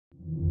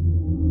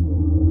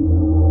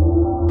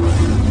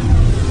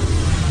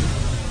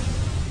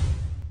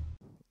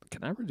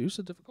Can I reduce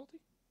the difficulty?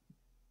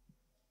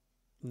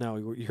 No,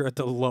 you're at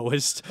the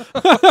lowest.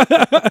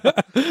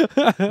 I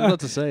was about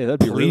to say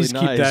that'd be Please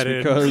really keep nice that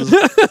because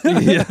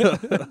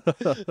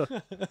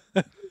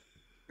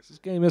this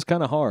game is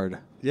kind of hard.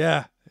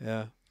 Yeah.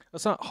 Yeah.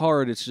 It's not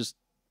hard. It's just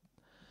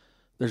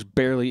there's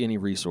barely any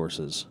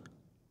resources,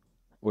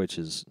 which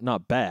is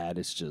not bad.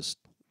 It's just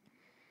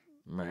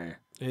meh.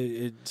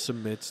 It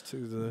submits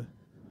to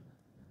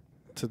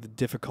the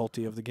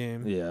difficulty of the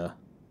game. Yeah.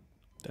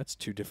 That's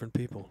two different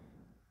people.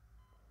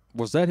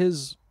 Was that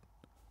his?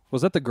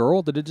 Was that the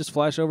girl? Did it just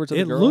flash over to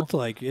the girl? It looked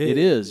like it. It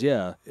is,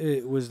 yeah.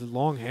 It was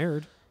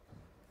long-haired.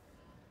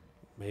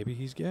 Maybe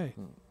he's gay.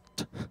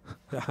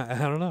 I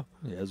don't know.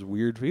 He has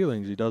weird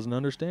feelings he doesn't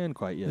understand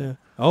quite yet. Yeah.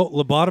 Oh,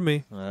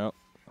 lobotomy. Well,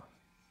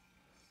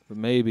 but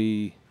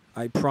maybe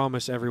I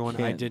promise everyone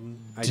I Can't didn't.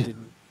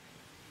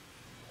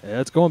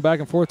 yeah, it's going back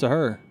and forth to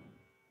her.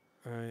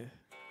 All right.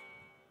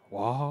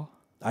 Wow.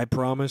 I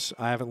promise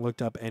I haven't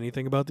looked up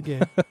anything about the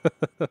game.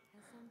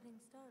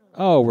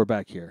 Oh, we're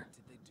back here.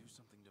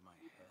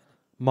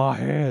 My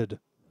head.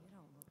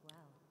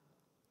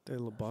 They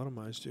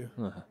lobotomized you.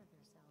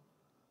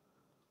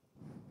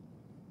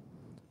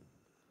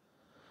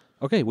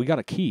 Okay, we got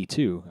a key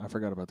too. I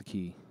forgot about the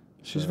key.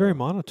 She's very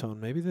monotone.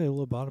 Maybe they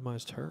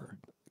lobotomized her.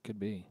 Could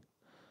be.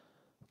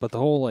 But the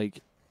whole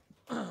like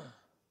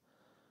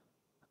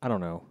I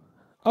don't know.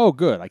 Oh,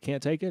 good. I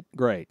can't take it?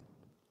 Great.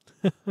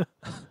 That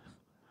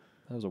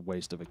was a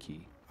waste of a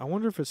key. I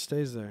wonder if it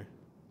stays there.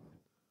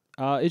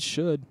 It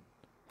should.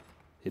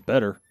 It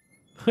better.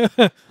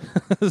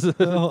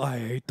 Oh, I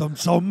hate them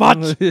so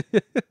much.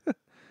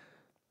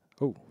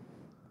 Oh.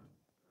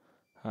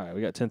 All right,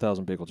 we got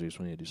 10,000 pickle juice.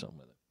 We need to do something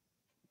with it.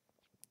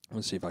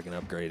 Let's see if I can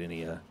upgrade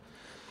any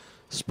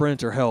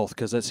sprint or health,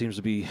 because that seems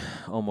to be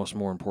almost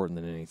more important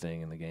than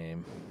anything in the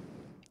game.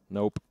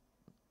 Nope.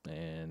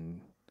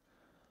 And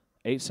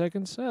 8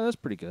 seconds? That's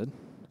pretty good.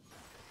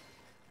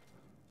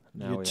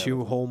 You get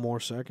 2 whole more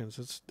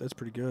seconds. That's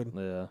pretty good.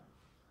 Yeah.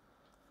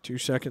 2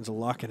 seconds, a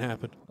lot can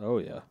happen. Oh,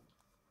 yeah.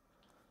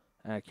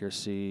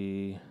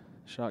 Accuracy.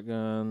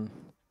 Shotgun.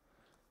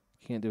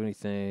 Can't do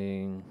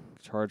anything.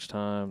 Charge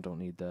time. Don't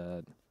need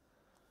that.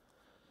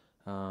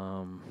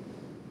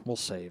 We'll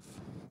save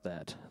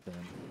that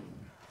then.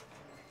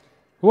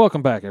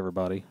 Welcome back,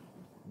 everybody.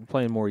 I'm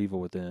playing more Evil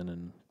Within,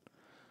 and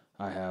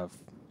I have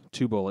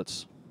 2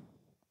 bullets.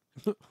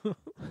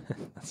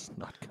 That's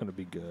not going to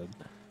be good.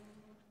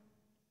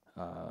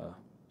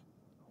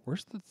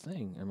 Where's the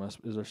thing? Am I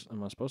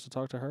supposed to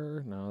talk to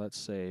her? No, that's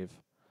save.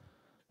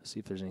 Let's see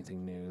if there's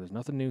anything new. There's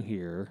nothing new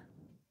here.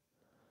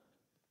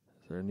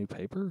 Is there a new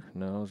paper?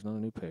 No, there's not a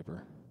new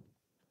paper.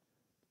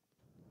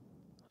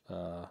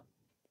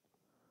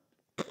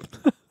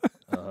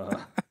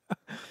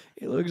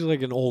 It looks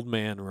like an old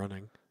man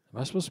running.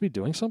 Am I supposed to be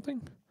doing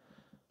something?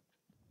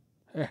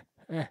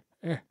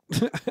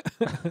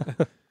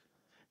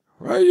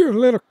 Well, you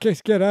little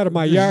kids, get out of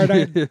my yard.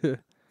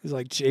 He's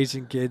like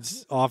chasing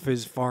kids off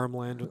his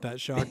farmland with that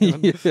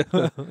shotgun.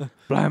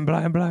 Blam,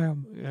 blam,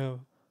 blam. Yeah.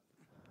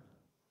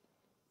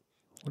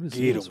 What is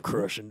Get this? him,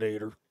 crushing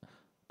dater.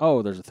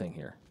 Oh, there's a thing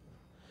here.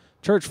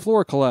 Church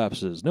floor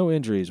collapses. No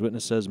injuries.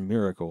 Witness says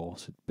miracle.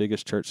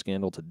 Biggest church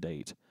scandal to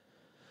date.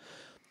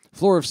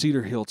 Floor of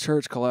Cedar Hill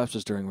Church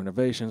collapses during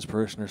renovations.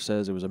 Parishioner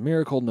says it was a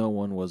miracle. No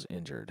one was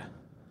injured.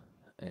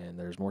 And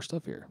there's more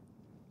stuff here.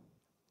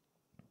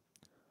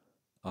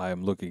 I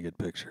am looking at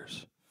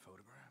pictures.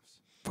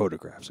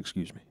 Photographs,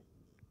 excuse me.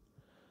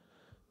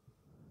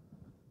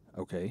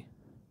 Okay.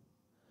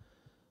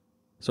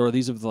 So are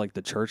these of like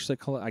the church that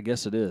I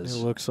guess it is. It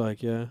looks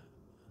like, yeah.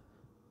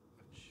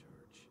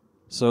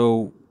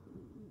 So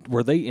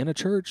were they in a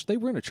church? They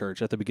were in a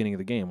church at the beginning of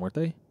the game, weren't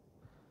they?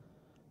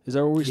 Is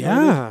that where we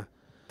started? Yeah,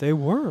 they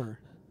were.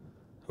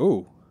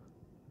 Oh.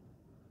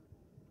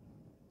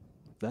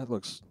 That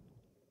looks...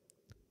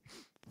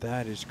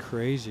 That is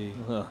crazy.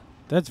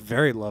 That's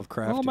very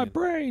Lovecraftian. Oh, my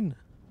brain.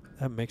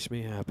 That makes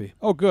me happy.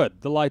 Oh,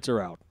 good. The lights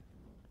are out.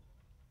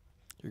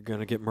 You're going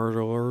to get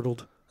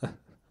murdered.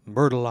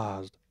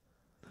 Myrtleized.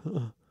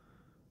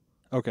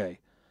 Okay.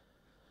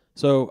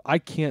 So I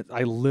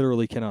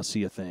literally cannot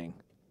see a thing.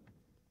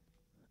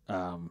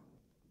 What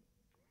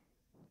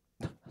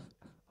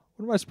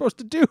am I supposed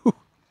to do?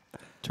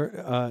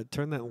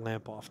 Turn that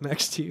lamp off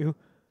next to you.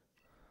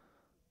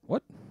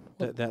 What?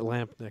 That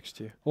lamp next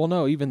to you. Well,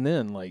 no, even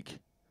then, like...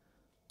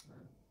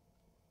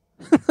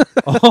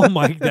 Oh,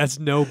 my, that's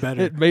no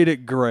better. It made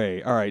it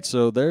gray. All right,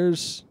 so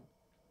there's...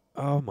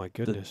 Oh, my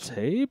goodness. The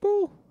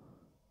table?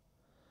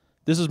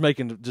 This is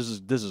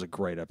a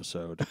great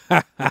episode.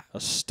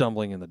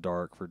 Stumbling in the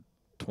dark for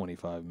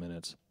 25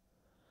 minutes.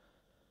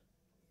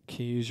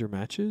 Can you use your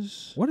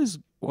matches? What is...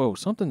 Whoa,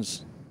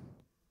 something's...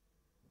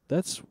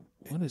 That's...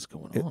 What is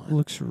going on? It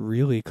looks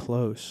really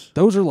close.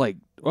 Those are like...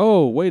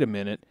 Oh, wait a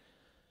minute.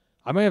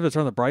 I may have to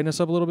turn the brightness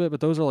up a little bit, but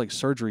those are like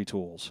surgery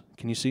tools.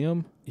 Can you see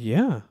them?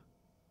 Yeah.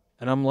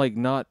 And I'm like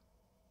not...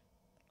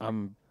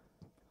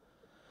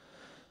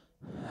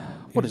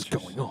 What is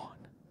going on?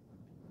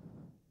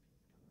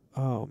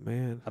 Oh,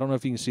 man. I don't know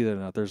if you can see that or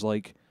not. There's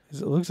like...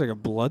 It looks like a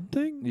blood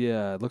thing?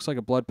 Yeah, it looks like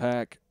a blood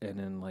pack and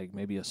then like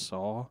maybe a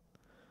saw.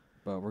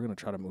 But we're going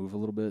to try to move a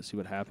little bit, see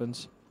what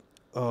happens.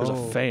 Oh. There's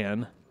a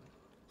fan.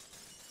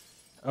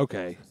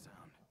 Okay.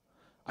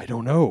 I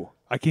don't know.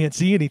 I can't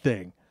see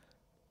anything.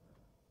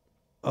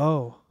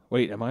 Oh.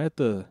 Wait, am I at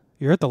the...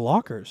 You're at the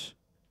lockers.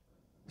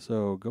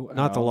 So go out.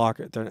 Not the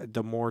locker.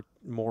 The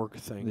morgue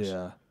things.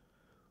 Yeah.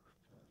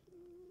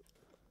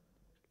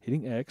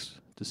 Hitting X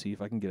to see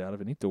if I can get out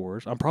of any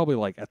doors. I'm probably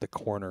like at the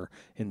corner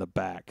in the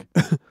back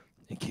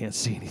and can't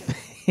see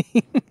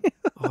anything.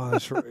 Oh,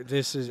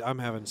 I'm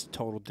having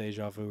total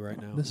deja vu right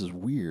now. This is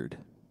weird.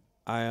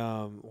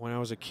 When I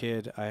was a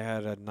kid, I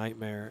had a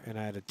nightmare and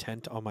I had a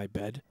tent on my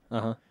bed.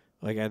 Uh-huh.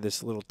 Like I had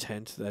this little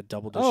tent that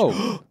doubled.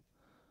 Oh.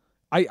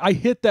 I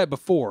hit that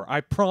before.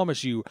 I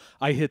promise you,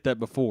 I hit that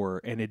before,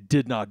 and it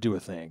did not do a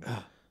thing.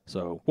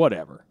 So,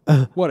 whatever.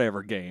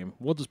 Whatever, game.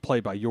 We'll just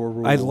play by your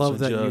rules. I love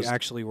that you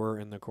actually were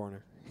in the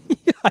corner.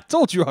 Yeah, I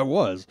told you I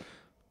was.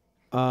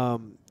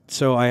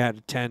 So I had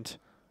a tent.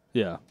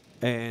 Yeah.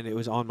 And it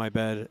was on my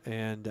bed,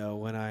 and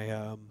when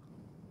I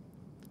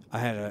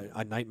had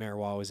a nightmare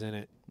while I was in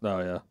it. Oh,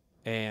 yeah.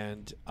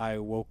 And I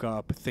woke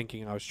up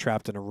thinking I was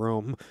trapped in a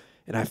room,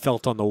 and I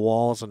felt on the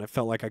walls, and I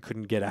felt like I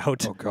couldn't get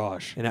out. Oh,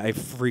 gosh. And I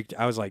freaked.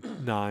 I was like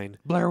 9.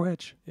 Blair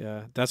Witch.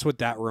 Yeah, that's what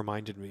that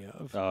reminded me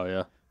of. Oh,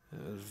 yeah.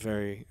 It was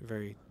very,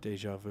 very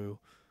deja vu.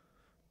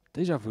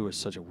 Deja vu is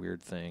such a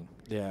weird thing.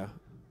 Yeah.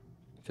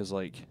 Because,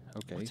 like,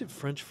 okay. What's it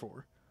French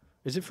for?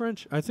 Is it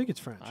French? I think it's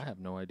French. I have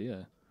no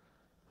idea.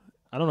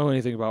 I don't know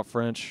anything about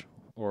French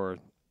or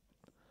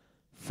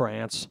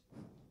France,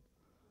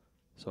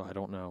 so I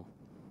don't know.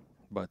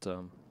 But,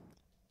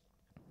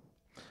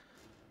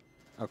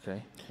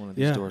 okay. One of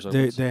these doors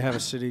opens. They have a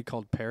city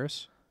called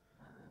Paris.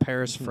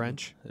 Paris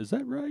French. Is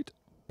that right?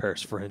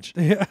 Paris French.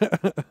 Yeah.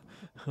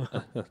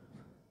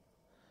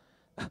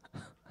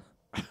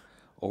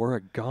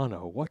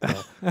 Oregano. What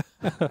the?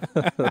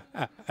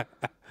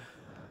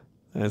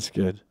 That's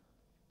good.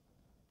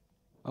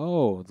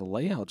 Oh, the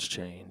layout's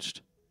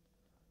changed.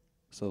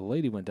 So the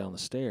lady went down the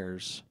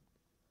stairs.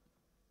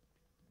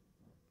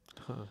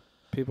 Huh.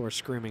 People are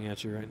screaming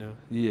at you right now.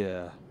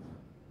 Yeah.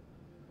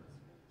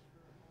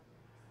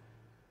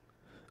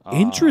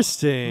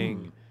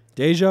 Interesting.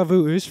 Deja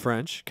vu is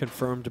French,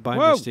 confirmed by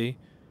Whoa. Misty.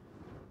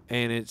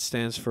 And it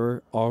stands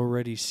for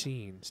already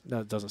seen.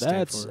 No, it doesn't stand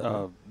That's,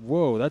 for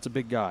whoa, that's a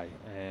big guy.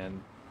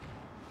 And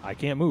I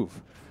can't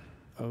move.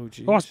 Oh,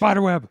 geez. Oh,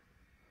 spiderweb.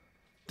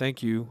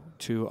 Thank you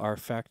to our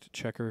fact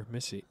checker,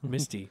 Misty.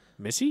 Misty?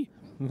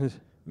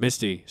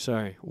 Misty,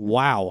 sorry.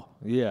 Wow.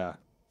 Yeah.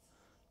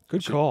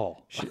 Good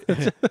call.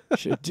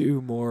 Should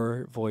do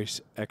more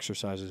voice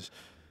exercises.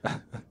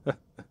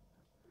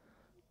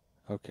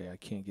 Okay, I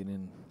can't get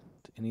in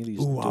to any of these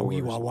Ooh, doors.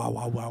 wowie, wow, wow,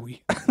 wow, wowie.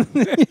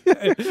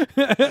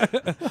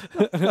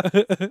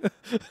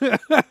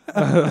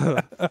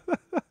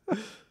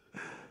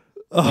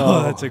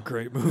 Oh, that's a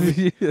great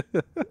movie.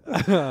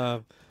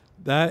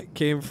 That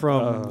came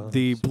from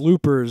the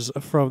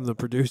bloopers from the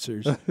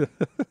producers.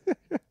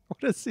 What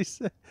does he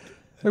say?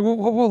 Like, what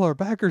will our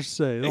backers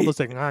say? They'll just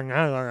say,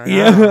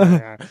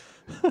 Yeah.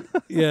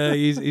 Yeah,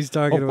 he's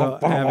talking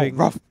about having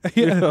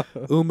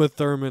Uma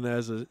Thurman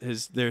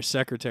as their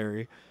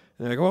secretary.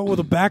 And they're like, what will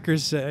the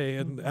backers say?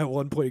 And at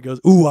one point he goes,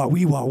 ooh, ah,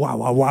 wee, wah, wah,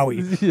 wah, wowie.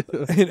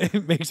 And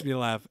it makes me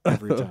laugh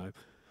every time.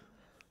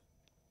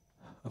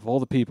 Of all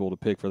the people to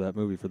pick for that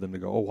movie, for them to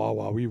go, oh, wah,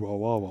 wah, wee, wah,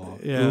 wah, wah.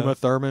 Yeah. Uma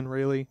Thurman,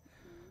 really?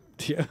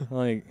 Yeah.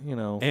 Like, you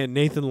know. And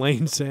Nathan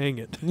Lane saying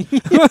it,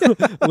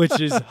 which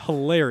is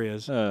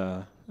hilarious.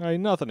 I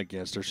mean, nothing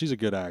against her. She's a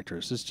good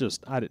actress. It's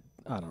just, I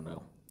don't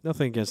know.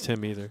 Nothing against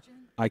him either.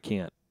 I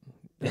can't.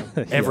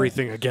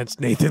 Everything against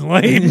Nathan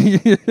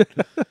Lane.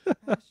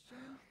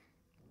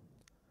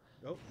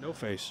 Oh, no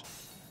face.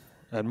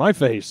 And my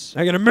face.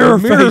 I got a mirror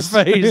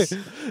face.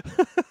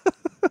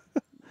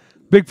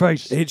 Big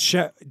face.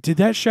 Did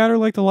that shatter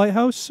like the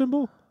lighthouse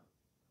symbol?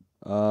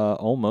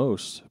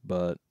 Almost,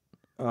 but.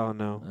 Oh,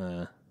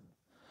 no.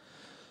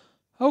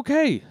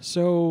 Okay,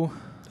 so.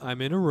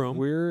 I'm in a room.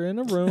 We're in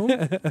a room.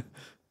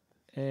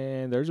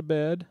 And there's a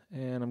bed,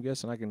 and I'm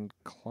guessing I can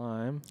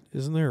climb.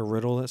 Isn't there a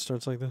riddle that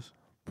starts like this?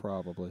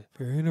 Probably.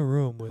 If you're in a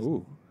room with...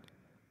 Ooh.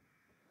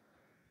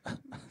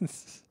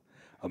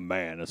 A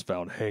man is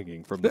found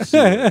hanging from the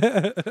ceiling.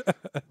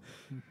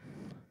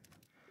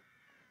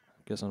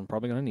 Guess I'm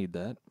probably going to need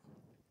that.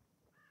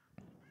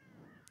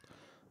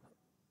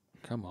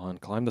 Come on,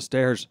 climb the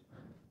stairs.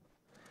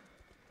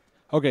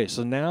 Okay,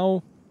 so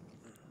now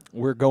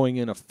we're going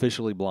in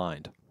officially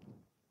blind.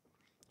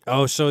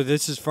 Oh, so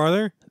this is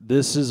farther?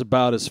 This is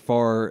about as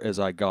far as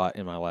I got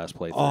in my last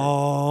playthrough.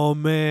 Oh,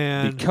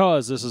 man.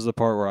 Because this is the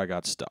part where I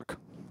got stuck.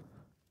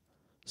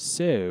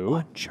 So...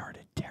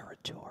 Uncharted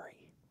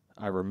territory.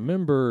 I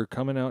remember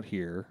coming out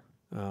here.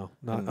 Oh,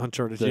 not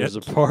Uncharted There's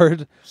yet. a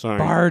part... Sorry.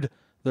 Bard!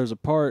 There's a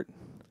part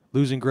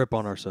losing grip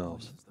on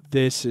ourselves.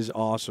 This is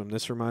awesome.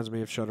 This reminds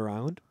me of Shutter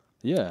Island.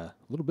 Yeah, a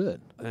little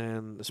bit.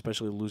 And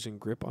especially losing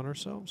grip on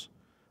ourselves.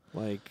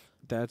 Like,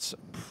 that's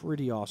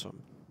pretty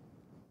awesome.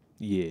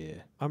 Yeah.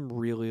 I'm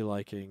really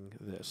liking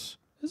this.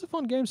 It's a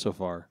fun game so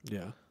far.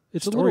 Yeah.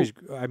 It's Story's.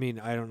 I mean,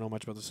 I don't know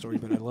much about the story,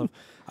 but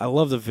I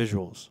love the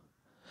visuals.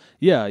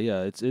 Yeah.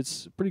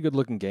 It's a pretty good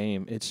looking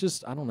game. It's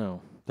just I don't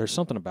know. There's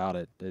something about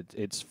it.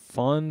 It's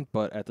fun,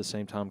 but at the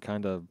same time,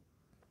 kind of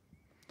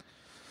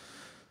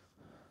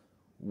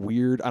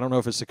weird. I don't know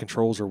if it's the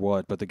controls or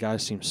what, but the guy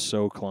seems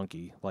so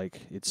clunky.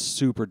 Like it's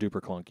super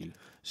duper clunky.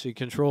 See,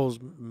 controls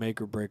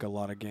make or break a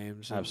lot of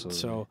games. Absolutely.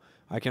 So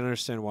I can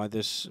understand why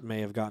this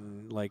may have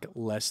gotten like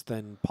less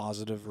than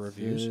positive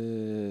reviews.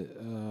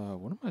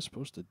 What am I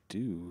supposed to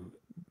do?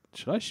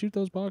 Should I shoot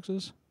those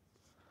boxes?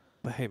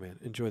 But hey, man,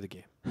 enjoy the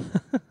game.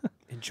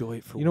 Enjoy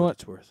it for You know what?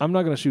 it's worth. I'm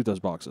not going to shoot those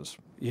boxes.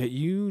 Yeah,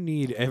 you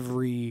need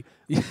every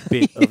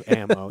bit of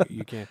ammo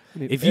you can.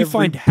 Need If you every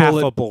find half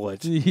bullet. a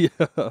bullet, Yeah.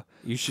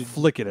 you should.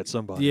 Flick it at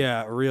somebody.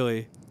 Yeah,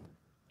 really.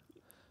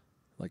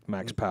 Like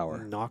max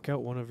power. Knock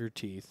out one of your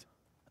teeth.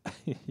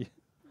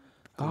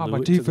 Ah, glue my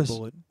it to the teeth is.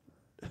 bullet,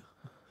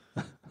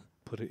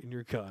 put it in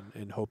your gun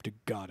and hope to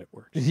God it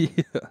works. Yeah.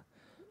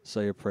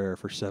 Say a prayer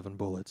for 7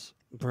 bullets.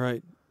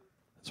 Right.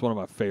 It's one of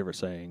my favorite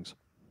sayings.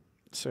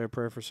 Say a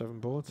prayer for 7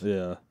 bullets?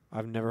 Yeah.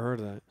 I've never heard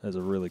of that. That's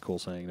a really cool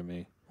saying to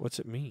me. What's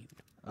it mean?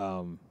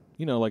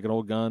 You know, like an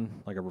old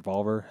gun, like a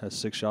revolver, has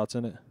 6 shots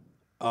in it.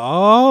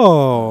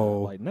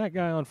 Oh. Lighting that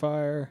guy on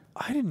fire.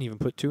 I didn't even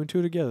put 2 and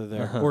 2 together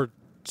there. Uh-huh. Or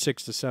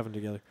 6 to 7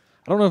 together.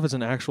 I don't know if it's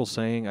an actual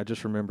saying. I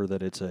just remember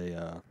that it's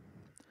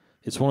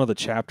it's one of the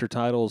chapter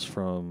titles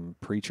from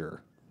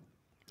Preacher.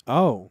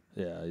 Oh.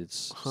 Yeah,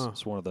 it's Huh.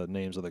 it's one of the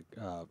names of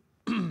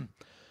the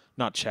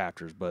not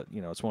chapters, but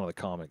you know, it's one of the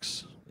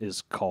comics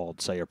is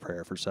called "Say a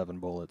Prayer for 7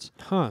 Bullets."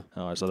 Huh.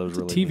 Oh, I thought that was It's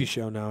a really TV neat.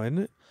 show now, isn't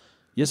it?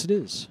 Yes, it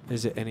is.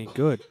 Is it any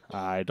good?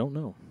 I don't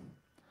know.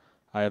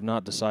 I have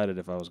not decided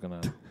if I was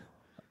gonna.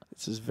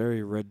 This is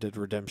very Red Dead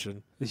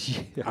Redemption.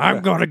 Yeah.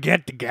 I'm going to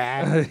get the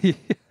guy.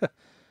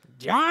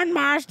 John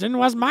Marston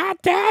was my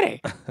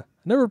daddy.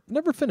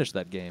 Never finished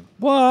that game.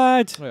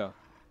 What? Yeah,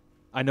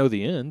 I know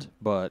the end,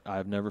 but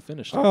I've never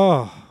finished it.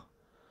 Oh.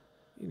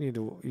 You need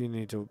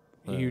to.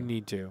 Uh. You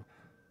need to.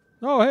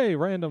 Oh, hey,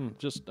 random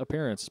just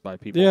appearance by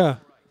people. Yeah.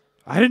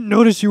 I didn't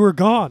notice you were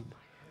gone.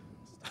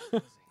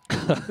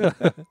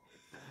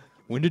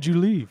 When did you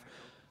leave?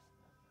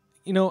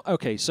 You know,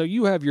 okay, so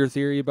you have your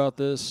theory about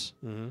this.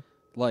 Mm-hmm.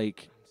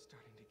 Like,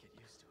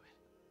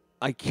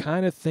 I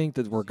kind of think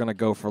that we're going to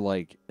go for,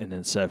 like, an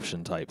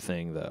Inception type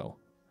thing, though.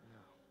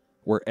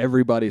 Where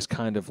everybody's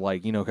kind of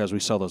like, you know, because we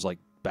saw those, like,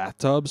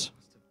 bathtubs.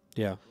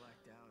 Yeah.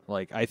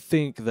 Like, I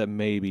think that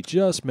maybe,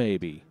 just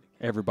maybe,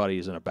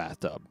 everybody's in a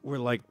bathtub. We're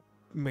like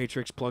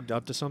Matrix plugged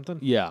up to something?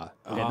 Yeah.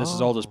 And this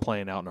is all just Oh.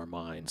 playing out in our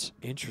minds.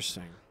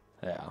 Interesting.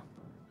 Yeah.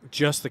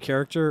 Just the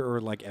character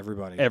or like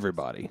everybody?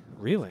 Everybody.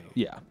 Really?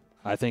 Yeah.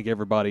 I think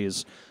everybody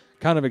is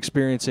kind of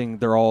experiencing,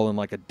 they're all in,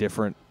 like, a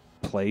different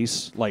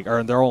place. Like,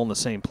 or they're all in the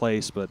same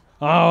place, but,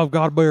 oh, I've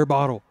got a beer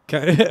bottle.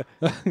 Kind of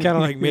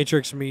like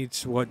Matrix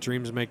meets What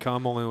Dreams May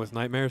Come, only with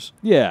nightmares.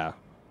 Yeah.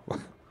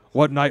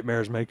 What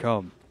nightmares may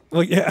come.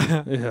 Well,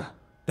 yeah. Yeah.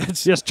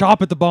 That's. Just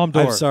chop at the bomb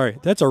door. I'm sorry.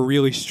 That's a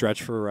really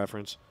stretch for a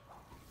reference.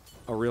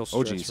 A real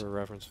stretch geez. for a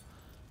reference.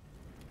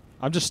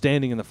 I'm just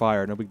standing in the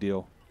fire. No big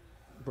deal.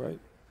 Right.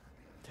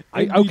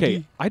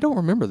 Okay. I don't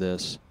remember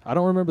this. I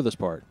don't remember this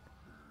part.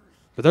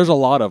 But there's a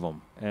lot of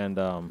them. And,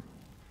 oh,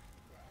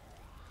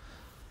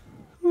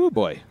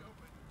 boy.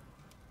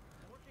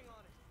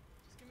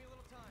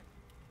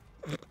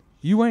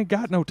 You ain't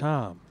got no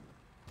time.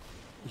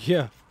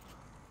 Yeah.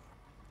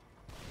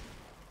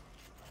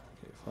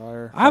 Okay,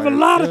 fire. I have a Fire's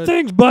lot good. of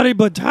things, buddy,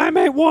 but time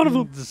ain't one of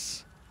them.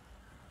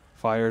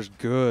 Fire's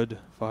good.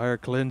 Fire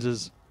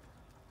cleanses.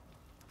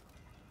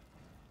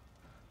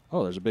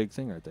 Oh, there's a big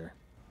thing right there.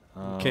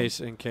 In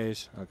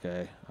case.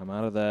 Okay, I'm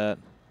out of that.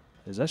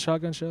 Is that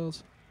shotgun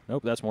shells?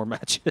 Nope, that's more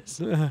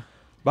matches.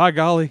 By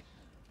golly.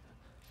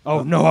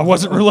 Oh, no, I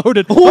wasn't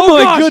reloaded. Oh,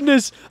 my gosh!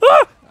 goodness.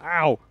 Ah!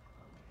 Ow.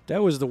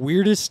 That was the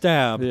weirdest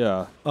stab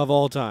Yeah. of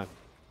all time.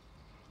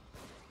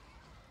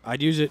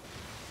 I'd use it.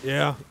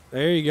 Yeah.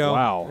 There you go.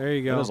 Wow. There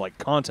you go. That was like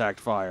contact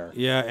fire.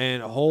 Yeah,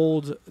 and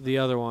hold the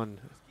other one.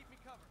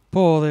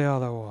 Pull the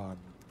other one.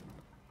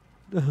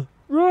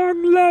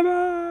 Wrong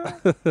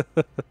lever.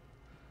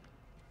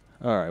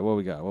 All right, what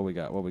we got? What we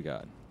got? What we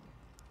got?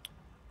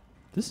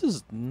 This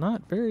is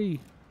not very...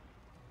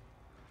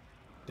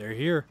 They're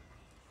here.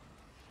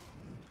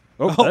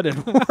 Oh, that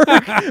didn't work.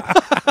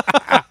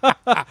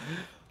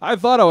 I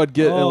thought I would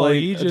get like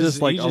he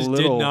just like he a just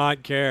little. did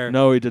not care.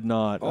 No, he did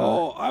not.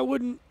 Oh, I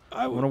wouldn't.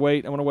 I'm gonna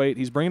wait. I'm gonna wait.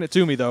 He's bringing it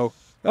to me though.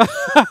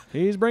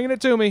 He's bringing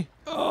it to me.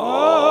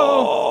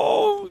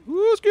 Oh.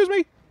 Ooh, excuse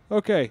me.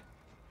 Okay.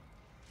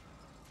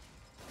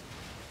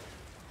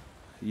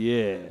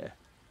 Yeah.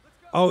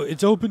 Oh,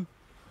 it's open.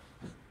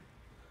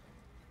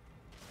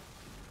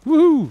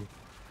 Woohoo.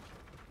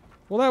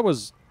 Well, that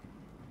was.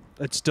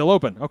 It's still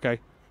open. Okay.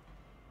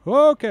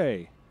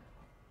 Okay.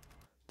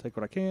 Take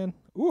what I can.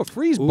 Ooh, a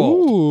freeze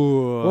bolt.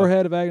 Ooh.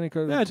 Warhead of agony.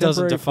 That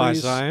doesn't temporary defy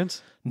freeze.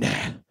 science. Nah.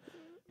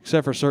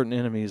 Except for certain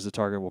enemies, the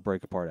target will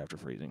break apart after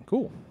freezing.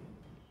 Cool.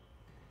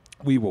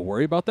 We will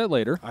worry about that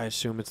later. I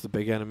assume it's the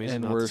big enemies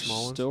and not we're the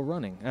small ones. still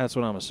running. That's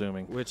what I'm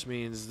assuming. Which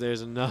means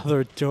there's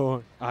another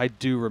door. I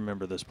do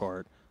remember this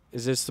part.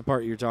 Is this the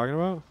part you're talking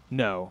about?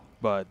 No,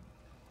 but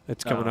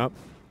It's coming up.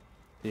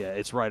 yeah,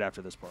 it's right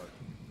after this part.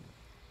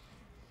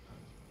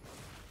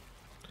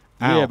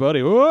 Ow. Yeah,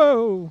 buddy.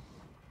 Whoa!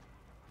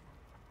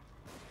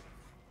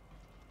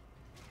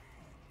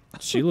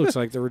 She looks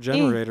like the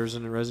regenerators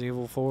in Resident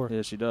Evil 4.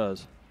 Yeah, she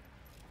does.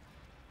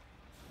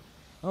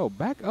 Oh,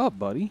 back up,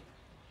 buddy.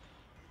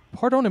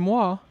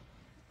 Pardonnez-moi,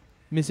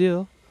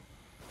 monsieur.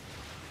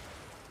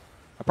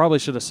 I probably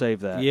should have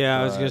saved that. Yeah,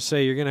 I was but going to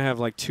say, you're going to have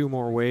like 2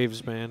 more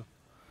waves, man.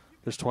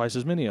 There's twice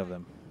as many of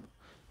them.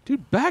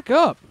 Dude, back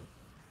up.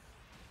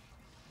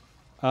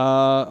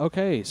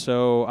 Okay,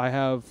 so I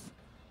have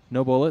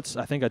no bullets.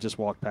 I think I just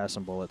walked past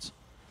some bullets.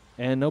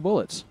 And no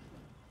bullets.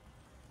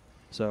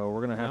 So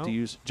we're going to have to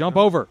use... Jump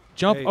over.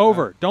 Jump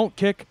over. Don't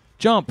kick.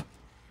 Jump.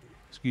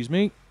 Excuse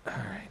me. All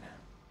right.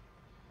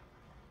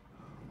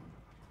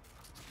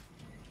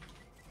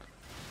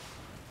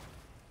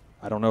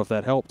 I don't know if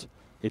that helped.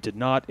 It did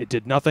not. It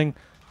did nothing.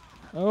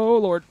 Oh,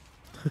 Lord.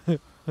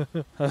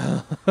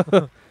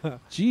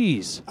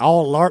 Jeez.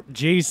 Oh, Lord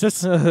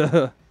Jesus.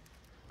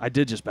 I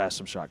did just pass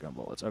some shotgun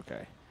bullets.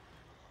 Okay.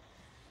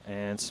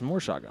 And some more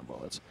shotgun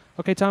bullets.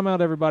 Okay, time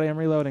out, everybody. I'm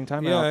reloading.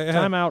 Time out. Yeah.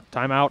 Time out.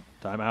 Time out.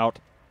 Time out.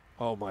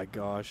 Oh, my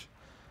gosh.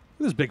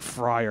 Look at this big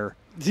friar.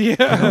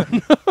 Yeah.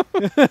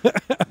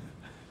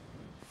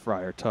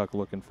 Friar Tuck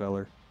looking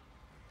feller.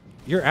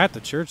 You're at the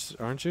church,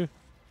 aren't you?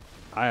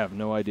 I have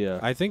no idea.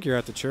 I think you're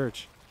at the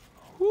church.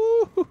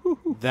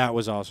 Woo-hoo-hoo-hoo. That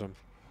was awesome.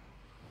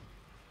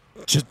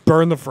 Just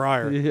burn the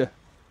friar. Yeah.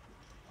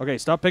 Okay,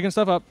 stop picking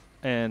stuff up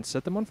and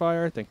set them on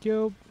fire. Thank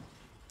you.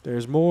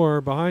 There's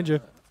more behind you.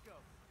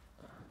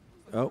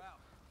 Oh.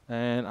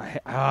 And I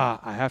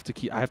have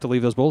to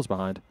leave those bullets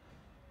behind.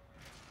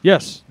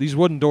 Yes, these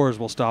wooden doors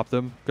will stop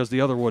them because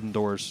the other wooden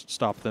doors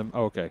stop them.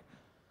 Oh, okay.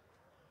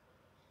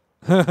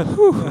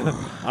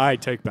 I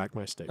take back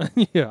my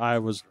statement. Yeah, I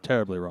was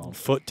terribly wrong.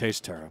 Foot tastes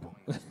terrible.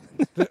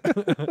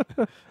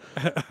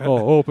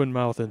 Oh, open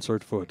mouth,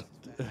 insert foot.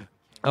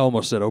 I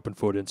almost said open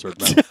foot, insert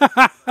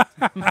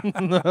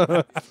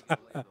mouth.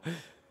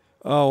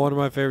 Oh, one of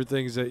my favorite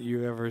things that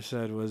you ever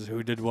said was,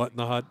 "Who did what in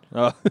the hut?"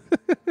 I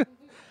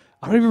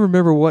don't even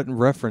remember what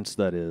reference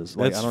that is.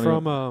 Like, That's I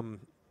don't from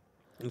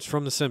it's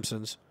from The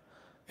Simpsons,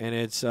 and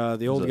it's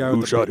the old guy who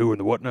with the shot who in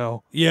the what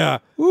now? Yeah,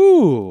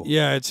 Ooh,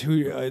 yeah. It's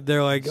who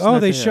they're like. Snap Oh,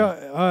 they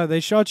in. they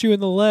shot you in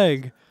the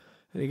leg,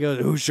 and he goes,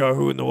 "Who shot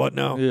who in the what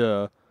now?"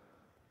 yeah,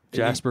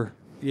 Jasper.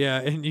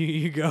 Yeah, and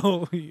you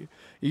go, you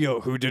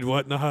go, "Who did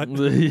what in the hut?"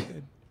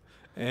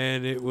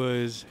 And it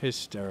was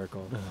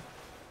hysterical.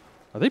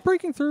 Are they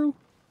breaking through?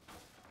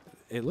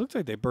 It looked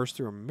like they burst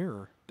through a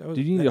mirror. That was,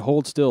 Do you need to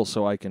hold still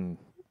so I can?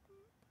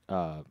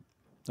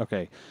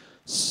 Okay,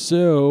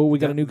 so we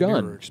got a new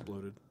Mirror gun,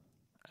 exploded.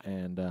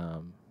 and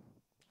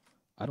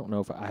I don't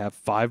know if I have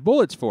 5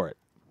 bullets for it.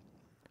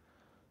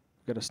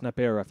 Got a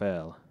sniper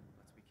rifle.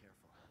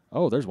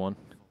 Oh, there's one.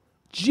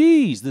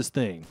 Jeez, this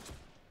thing.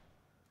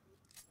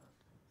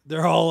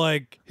 They're all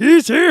like,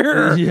 "He's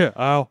here." Yeah.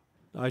 Ow.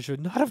 I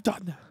should not have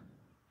done that.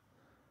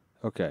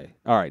 Okay.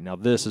 All right. Now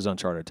this is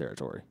uncharted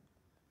territory.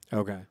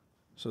 Okay,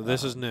 so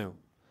this is new.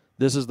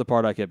 This is the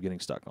part I kept getting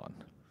stuck on.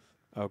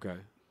 Okay,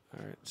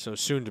 all right. So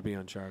soon to be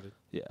Uncharted.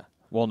 Yeah.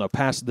 Well, no,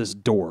 past this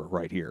door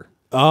right here.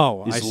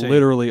 Oh, I It's see.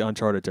 literally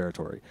uncharted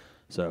territory.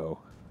 So.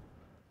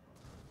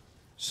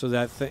 So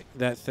that thing.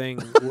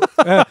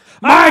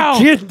 My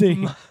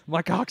kidney.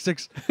 My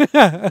coccyx.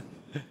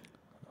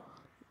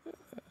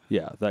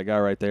 Yeah, that guy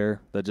right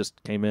there that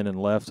just came in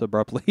and left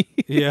abruptly.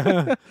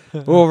 Yeah.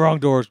 Oh, wrong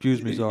door.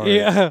 Excuse me. Sorry.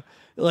 Yeah.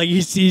 Like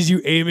he sees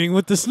you aiming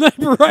with the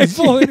sniper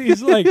rifle, and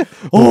he's like,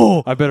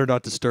 "Oh, I better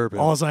not disturb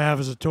him. all I have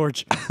is a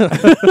torch."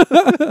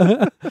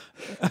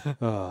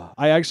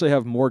 I actually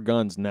have more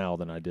guns now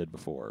than I did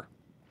before.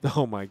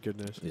 Oh my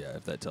goodness. Yeah,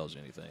 if that tells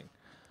you anything.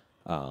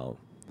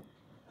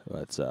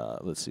 Let's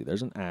see.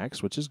 There's an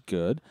axe, which is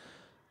good.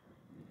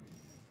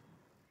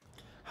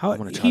 How I'm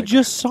gonna try he to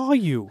just saw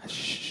you.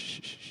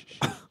 Shh.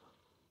 I'm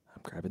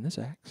grabbing this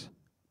axe,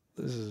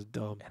 This is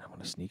dumb. and I'm going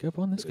to sneak up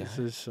on this guy. This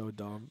is so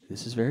dumb.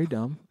 This is very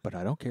dumb, but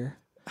I don't care.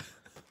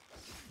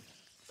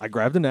 I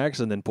grabbed an axe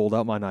and then pulled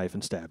out my knife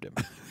and stabbed him.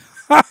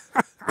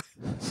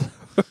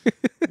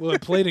 Well,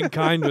 it played in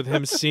kind with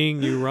him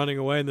seeing you running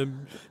away and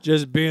then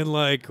just being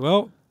like,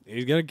 "Well,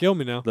 he's gonna kill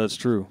me now." That's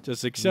true.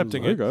 Just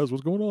accepting Hey it. guys,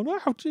 what's going on?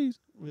 Ow, jeez.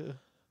 Yeah.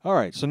 All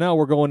right, so now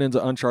we're going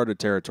into uncharted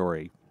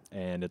territory,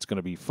 and it's going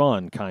to be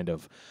fun, kind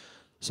of.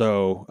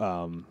 So,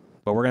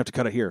 but we're going to have to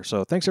cut it here.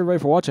 So thanks, everybody,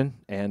 for watching,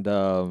 and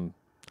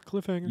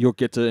Cliffhanger. you'll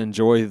get to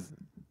enjoy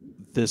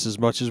this as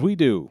much as we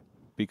do,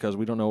 because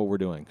we don't know what we're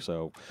doing.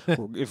 So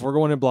if we're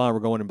going in blind, we're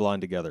going in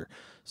blind together.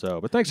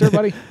 So, but thanks,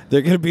 everybody.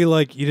 They're gonna be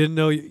like, "You didn't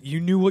know you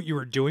knew what you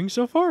were doing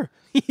so far."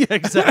 Yeah,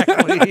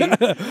 exactly.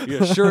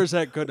 You sure as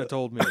heck couldn't have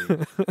told me.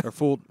 Or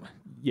fooled.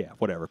 Yeah,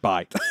 whatever.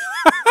 Bye.